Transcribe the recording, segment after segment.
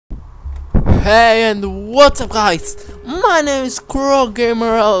Hey, and what's up, guys? My name is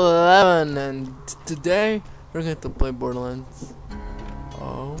CrowGamer11, and today we're going to play Borderlands.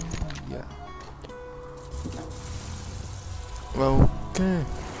 Oh yeah. Okay.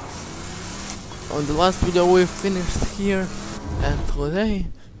 On the last video we finished here, and today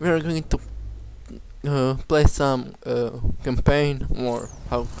we are going to play some campaign or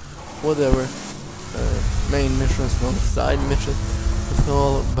whatever main missions, no side missions. It's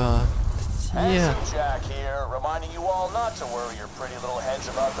all about. Yeah. Jack here, reminding you all not to worry your pretty little heads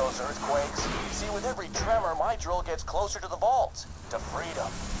about those earthquakes. See, with every tremor, my drill gets closer to the vault, to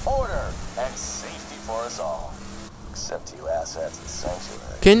freedom, order, and safety for us all. Except to you asshats in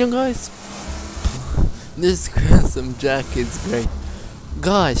Sanctuary. Can you guys? This handsome Jack is great.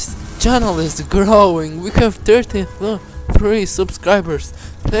 Guys, channel is growing. We have 33 subscribers.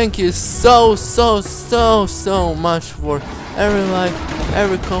 Thank you so much for every like,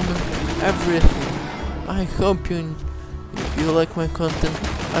 every comment, everything. I hope you like my content.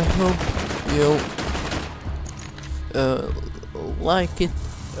 I hope you like it.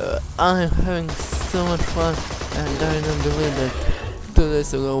 I'm having so much fun, and I don't believe that 2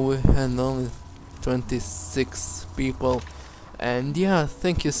 days ago we had only 26 people. And yeah,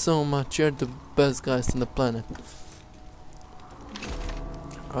 thank you so much. You're the best guys on the planet.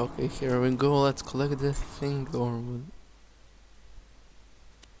 Okay, here we go. Let's collect this thing, or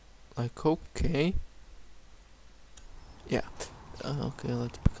like, okay, yeah. Okay,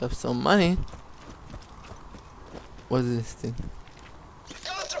 let's pick up some money. What is this thing?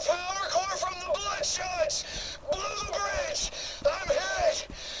 Got the power core from the bloodshots! Blew the bridge! I'm hit!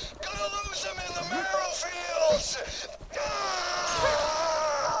 Gonna lose them in the marrow fields!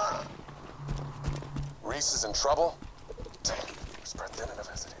 Ah! Reese is in trouble? Damn, spread thin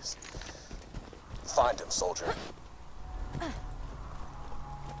enough as it is. Find him, soldier.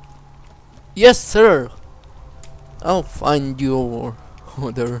 Yes, sir. I'll find you or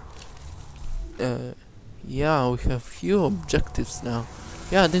whatever. Yeah, we have few objectives now.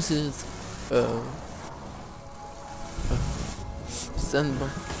 Yeah, this is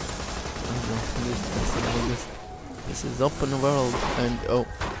sandbox. This is open world, and oh,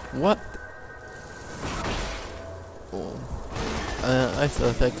 what? Oh, I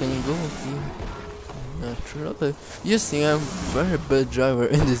thought I can go here. Not really. You see, I'm very bad driver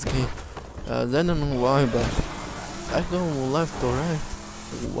in this game. I don't know why, but I go left or right.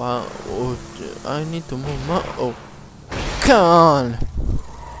 Wow, oh, I need to move my. Oh, come on!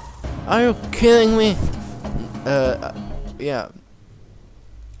 Are you kidding me? Yeah.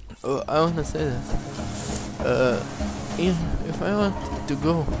 I wanna say this. If I want to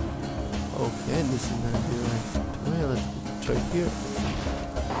go, okay, this is not the right way. Let's try here.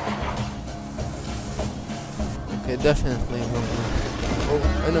 Okay, definitely wrong way. Oh,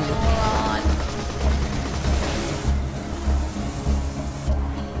 enemy.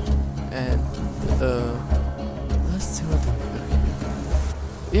 And let's see what we have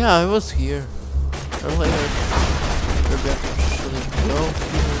here. Yeah, I was here earlier. Maybe I shouldn't go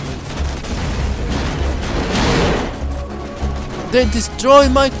here. They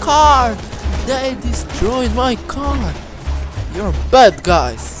destroyed my car! They destroyed my car! You're bad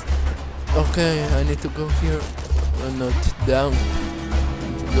guys! Okay, I need to go here. Not down.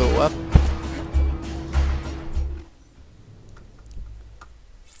 To go up.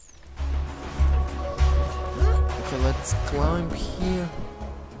 Okay, let's climb here.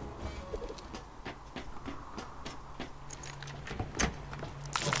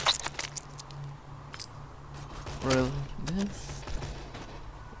 Really? This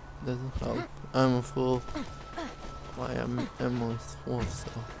doesn't help. I'm full. My ammo is full,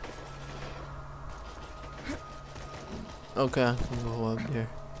 so. Okay, I can go up there.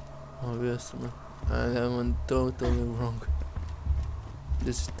 Obviously. And I'm totally wrong.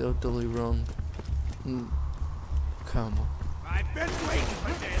 This is totally wrong. Come on. I've been waiting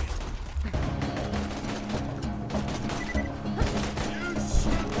for this!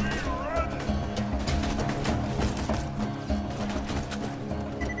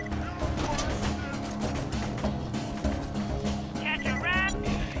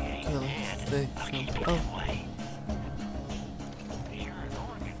 Okay, let's take some. Oh.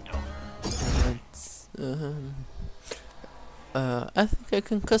 I think I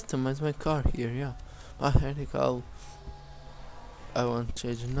can customize my car here, yeah. I think I won't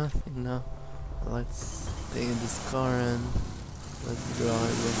change nothing now. Let's take this car and let's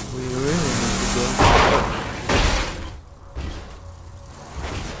drive it. We really need to go.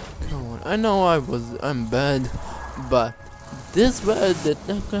 Come on, I know I'm bad, but this bad that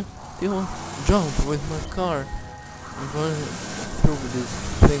I can jump with my car. I'm going through this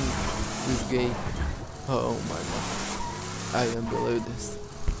thing This gate. Oh my god. I can't believe this.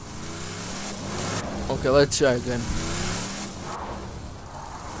 Okay, let's try again.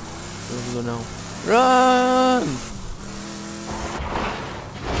 Let's go now. Run!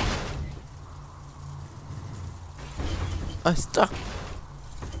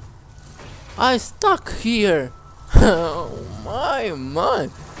 I stuck here. Oh my.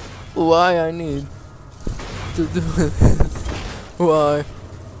 Why I need to do this? Why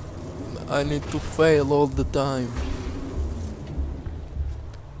I need to fail all the time?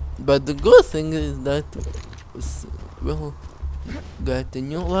 But the good thing is that we'll get a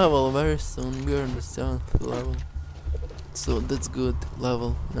new level very soon. We're on the 7th level, so that's good.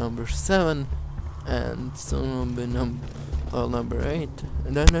 Level number 7, and soon will be number 8.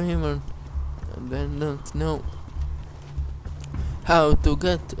 And I don't know how to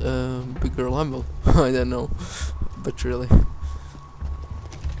get a bigger level. I don't know, but really.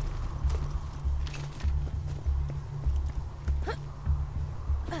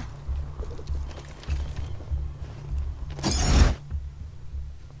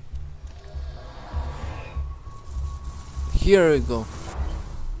 Here we go.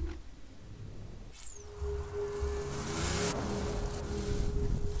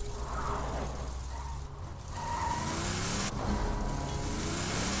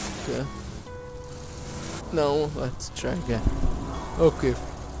 Okay. Now let's try again. Okay.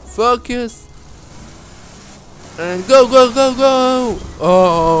 Focus. And go, go, go, go!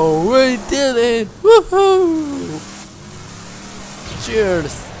 Oh, we did it! Woohoo!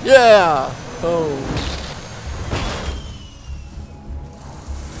 Cheers! Yeah! Oh.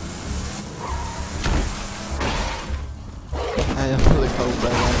 I really hope I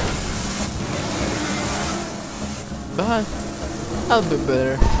win. But I'll be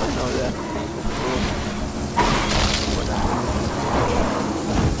better. I know that.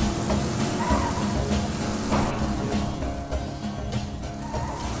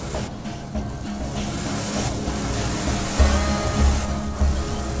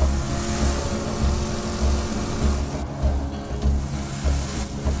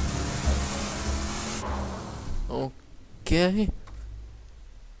 Okay.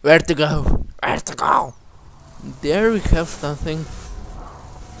 Where to go? Where to go? There we have something.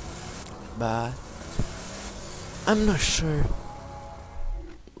 But I'm not sure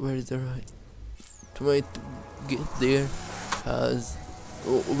where is the right way to get there, cause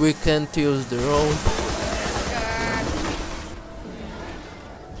we can't use the road.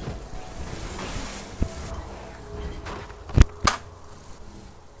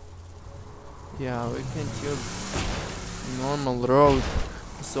 Yeah, we can't use normal road,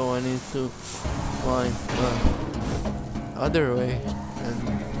 so I need to find other way, and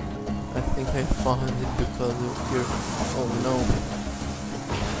I think I found it because of here. Oh no,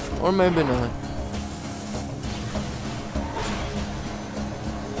 or maybe not.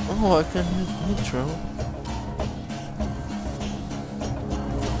 Oh, I can hit nitro.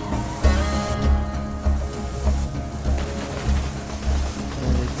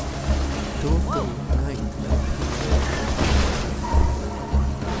 And it's total night.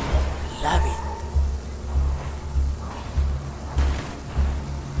 Love it.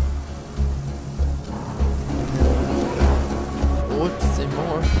 What's the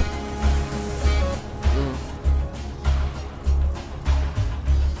more?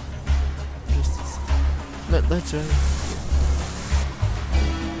 Just a second. Let's try.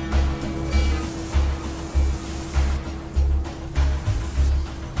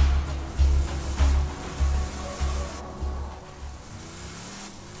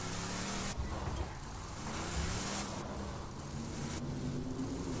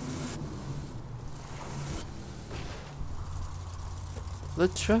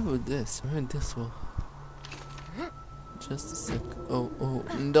 Let's try with this. Maybe this will. Just a sec. Oh,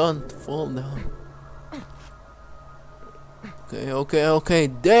 don't fall down. Okay.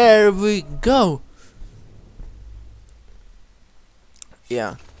 There we go.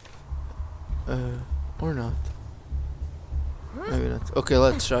 Yeah. Or not. Maybe not. Okay,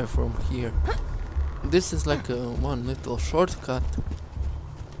 let's try from here. This is like one little shortcut.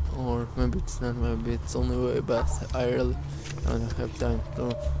 Or maybe it's not, maybe it's only way, but I really don't have time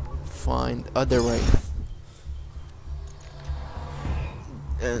to find other ways.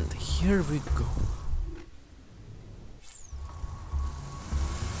 And here we go.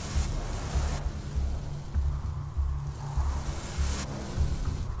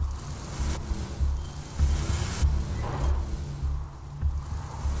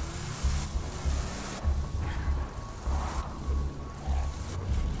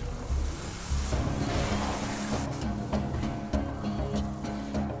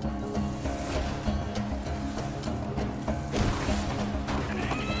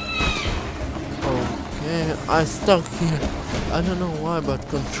 Okay, I stuck here. I don't know why, but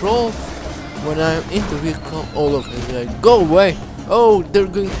controls when I'm in the vehicle, all of it like go away. Oh, they're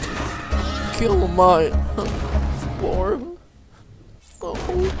going to kill my poor.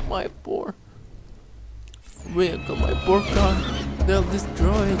 Oh, my poor vehicle, my poor car. They'll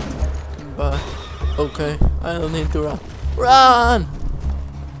destroy it. But okay, I don't need to run. Run!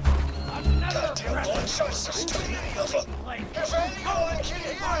 Goddamn bloodshot's just too many of them. If anyone can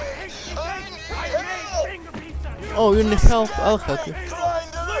hear me, I need help. Oh, you need help? I'll help you.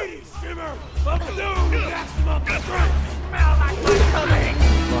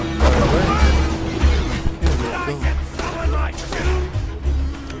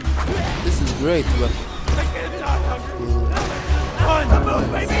 This is great, but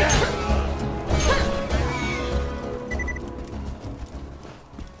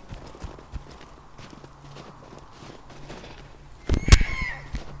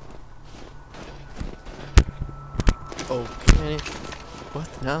okay, what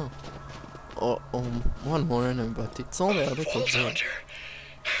now? Oh, one more enemy, but it's only a little bit.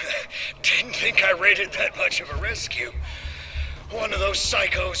 Didn't think I rated that much of a rescue. One of those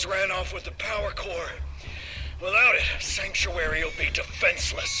psychos ran off with the power core. Without it, Sanctuary will be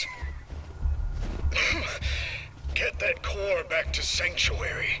defenseless. Get that core back to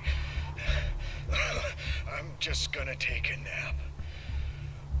Sanctuary. I'm just gonna take a nap.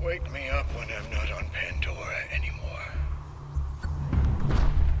 Wake me up when I'm not on Pandora anymore.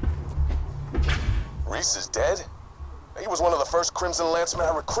 Reese is dead? He was one of the first Crimson Lancemen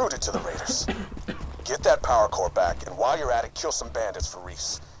I recruited to the Raiders. Get that power core back, and while you're at it, kill some bandits for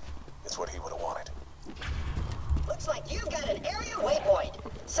Reese. It's what he would have wanted. Looks like you've got an area waypoint.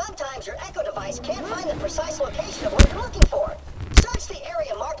 Sometimes your echo device can't find the precise location of what you're looking for. Search the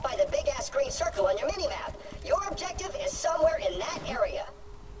area marked by the big-ass green circle on your minimap. Your objective is somewhere in that area.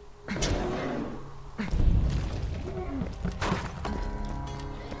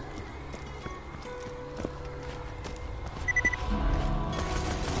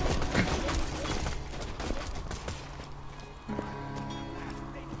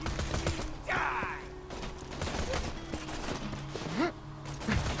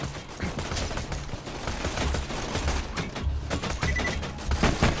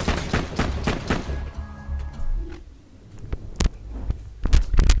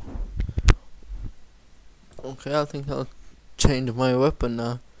 Okay, I think I'll change my weapon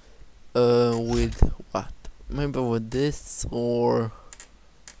now. With what? Maybe with this or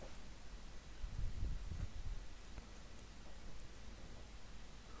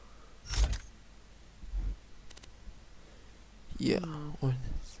yeah, with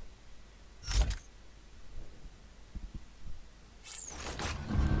this.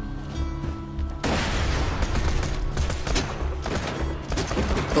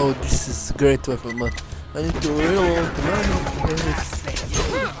 Oh, this is a great weapon, but I need to reload the money.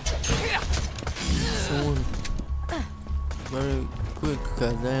 So very quick,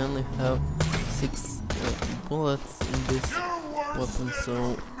 because I only have 6 bullets in this weapon, so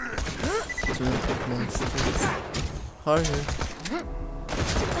it makes things harder.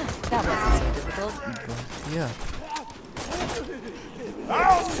 That wasn't so difficult. But yeah.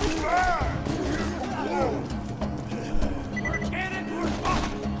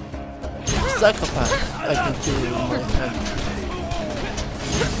 Psychopath, I can kill you in my head.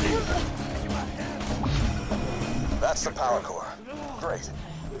 That's the power core. Great.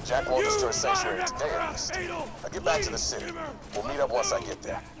 Jack won't destroy Sanctuary today at least. I'll get back to the city. We'll meet up once I get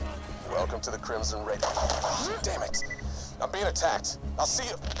there. Welcome to the Crimson Raiders. Damn it. I'm being attacked. I'll see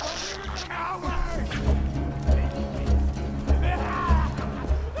you.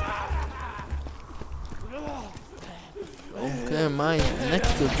 Okay, my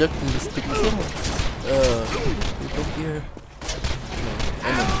next objective is to kill people here.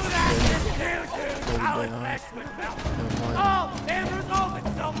 And resolve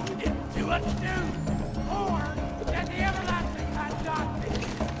itself into a stew, or that the everlasting ungodly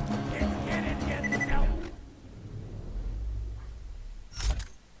is getting itself.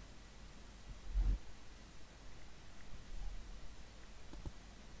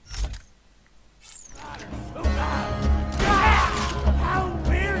 How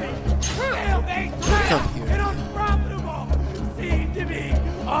weary, fail-based, and unprofitable seem to be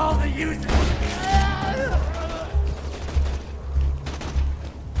all the uses.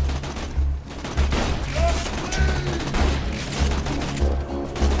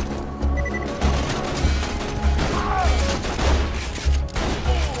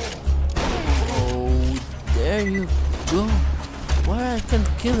 There you go. Why I can't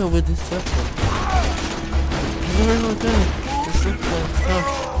kill her with this weapon? I never know that. This looks like stuff.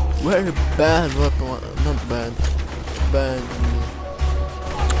 very bad weapon, not bad, bad,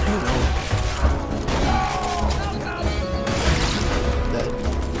 you know, that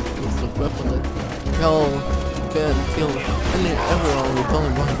piece of weapon that can kill everyone with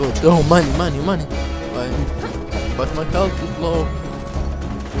only one bullet. Oh, money, but my health is low,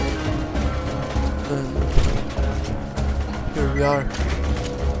 and here we are.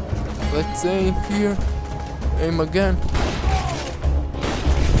 Let's aim here, aim again.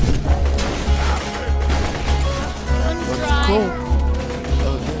 Let's go.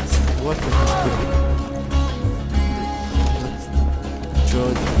 Oh, this weapon is good. Let's draw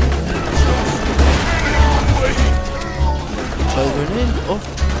the grenade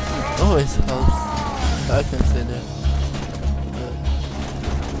always helps. I can say that.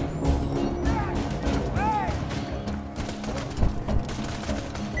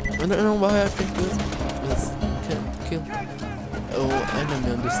 I don't know why I think this can't kill enemy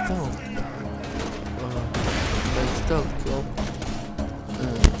on the stealth. Like stealth kill.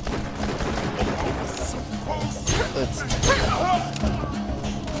 Let's.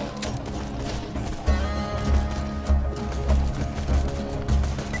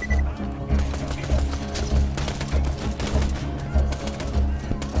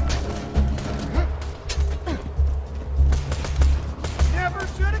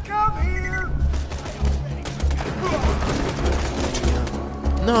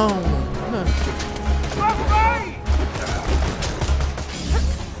 No.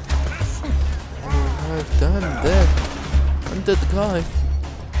 I'm dead. I'm dead guy.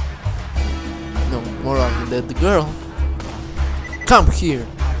 No, more like a dead girl. Come here.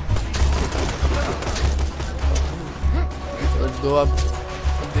 Let's go up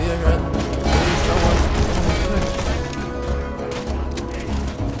there and maybe someone.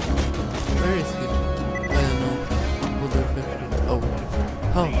 Where is he? I don't know.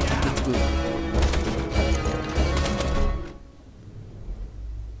 Oh, that's good.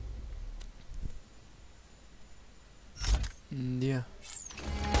 Yeah.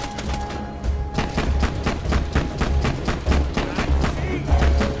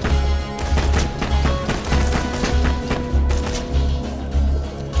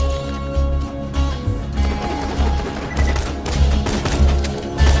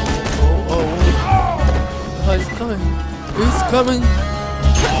 Oh, he's coming. He's coming.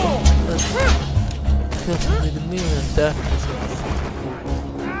 Let's with me and that.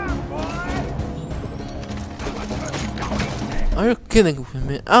 Are you kidding with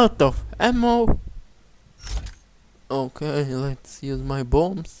me? Out of ammo? Okay, let's use my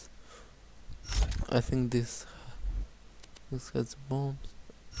bombs. I think this has bombs.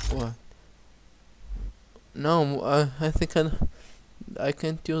 What? No, I think I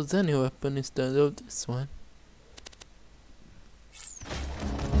can't use any weapon instead of this one.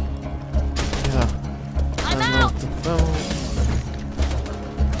 Yeah, I'm out of ammo.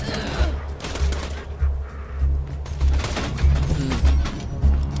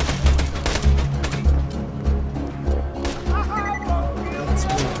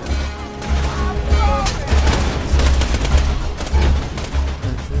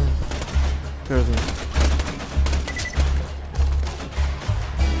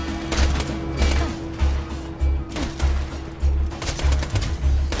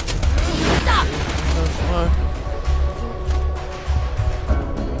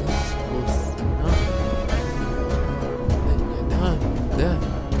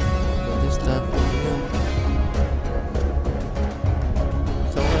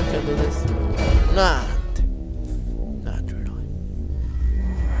 Not really.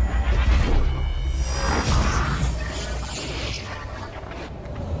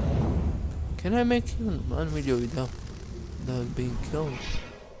 Can I make even one video without being killed?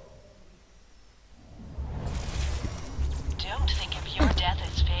 Don't think of your death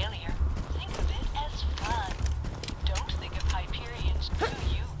as failure. Think of it as fun. Don't think of Hyperion's do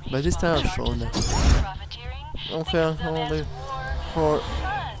you. By this time I've shown that. Okay, only for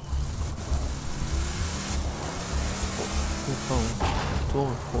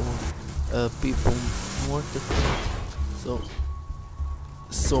people more so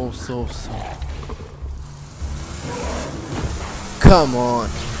come on.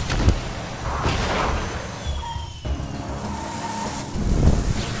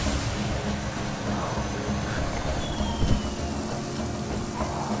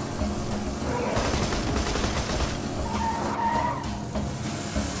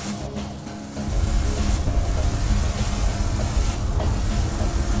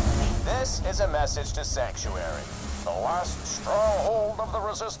 This is a message to Sanctuary, the last stronghold of the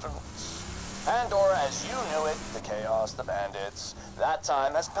Resistance. Pandora as you knew it, the chaos, the bandits, that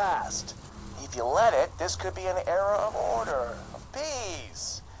time has passed. If you let it, this could be an era of order, of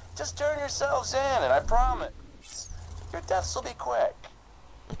peace. Just turn yourselves in, and I promise, your deaths will be quick.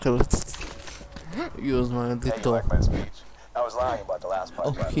 Okay, let's use my Hey, you little like my speech? I was lying about the last part.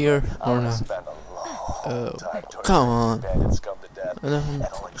 up here I'm or gonna not. spend a long time torturing Come on. bandits scum to death. I don't And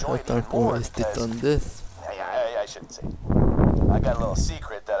I'll enjoy have it time even to more waste it because on this. I shouldn't say. I got a little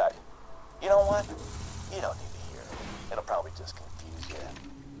secret that I... You know what? You don't need to hear it. It'll probably just confuse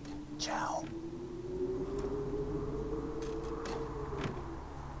you. Ciao.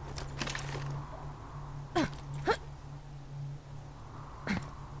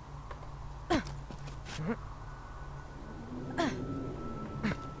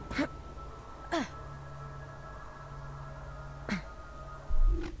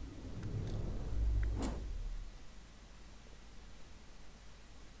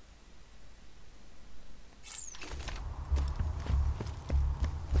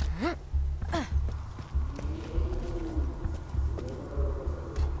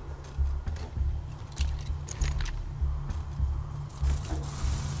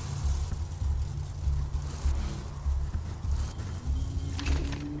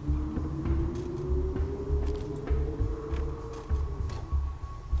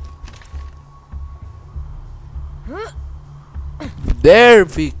 There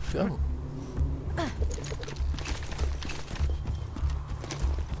we go.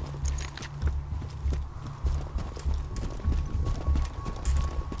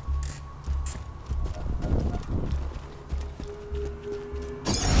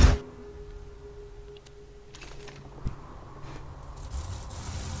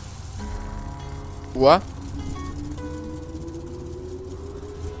 What?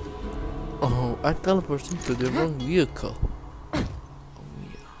 Oh, I teleported into the wrong vehicle.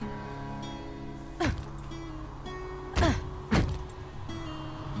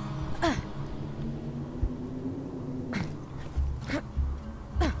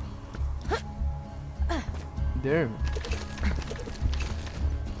 There.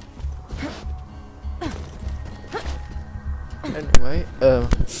 Anyway,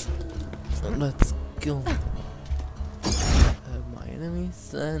 let's kill my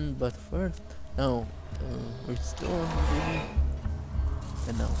enemies, and but first, no, restore.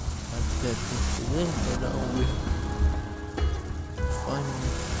 And now let's get this in. And now we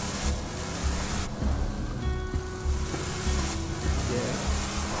finally, yeah,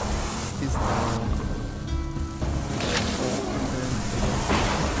 this time.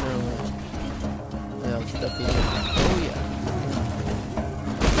 Oh yeah.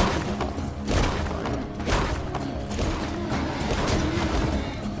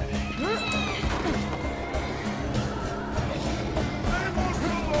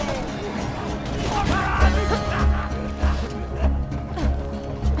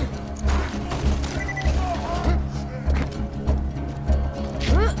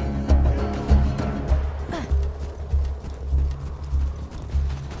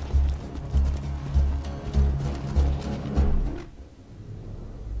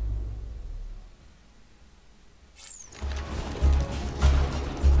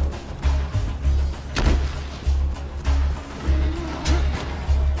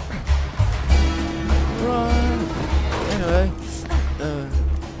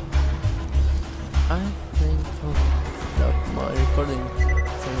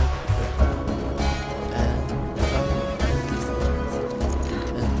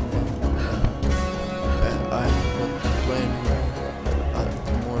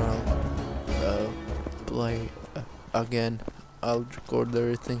 Again, I'll record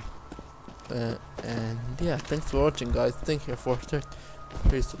everything, and yeah, thanks for watching, guys. Thank you for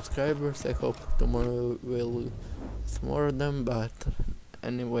 33 subscribers. I hope tomorrow will more of them, but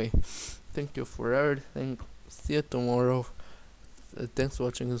anyway, thank you for everything. See you tomorrow. Thanks for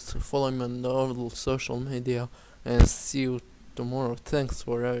watching. Follow me on all social media, and see you tomorrow. Thanks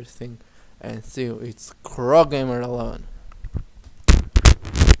for everything, and see you. It's Crow Gamer 11.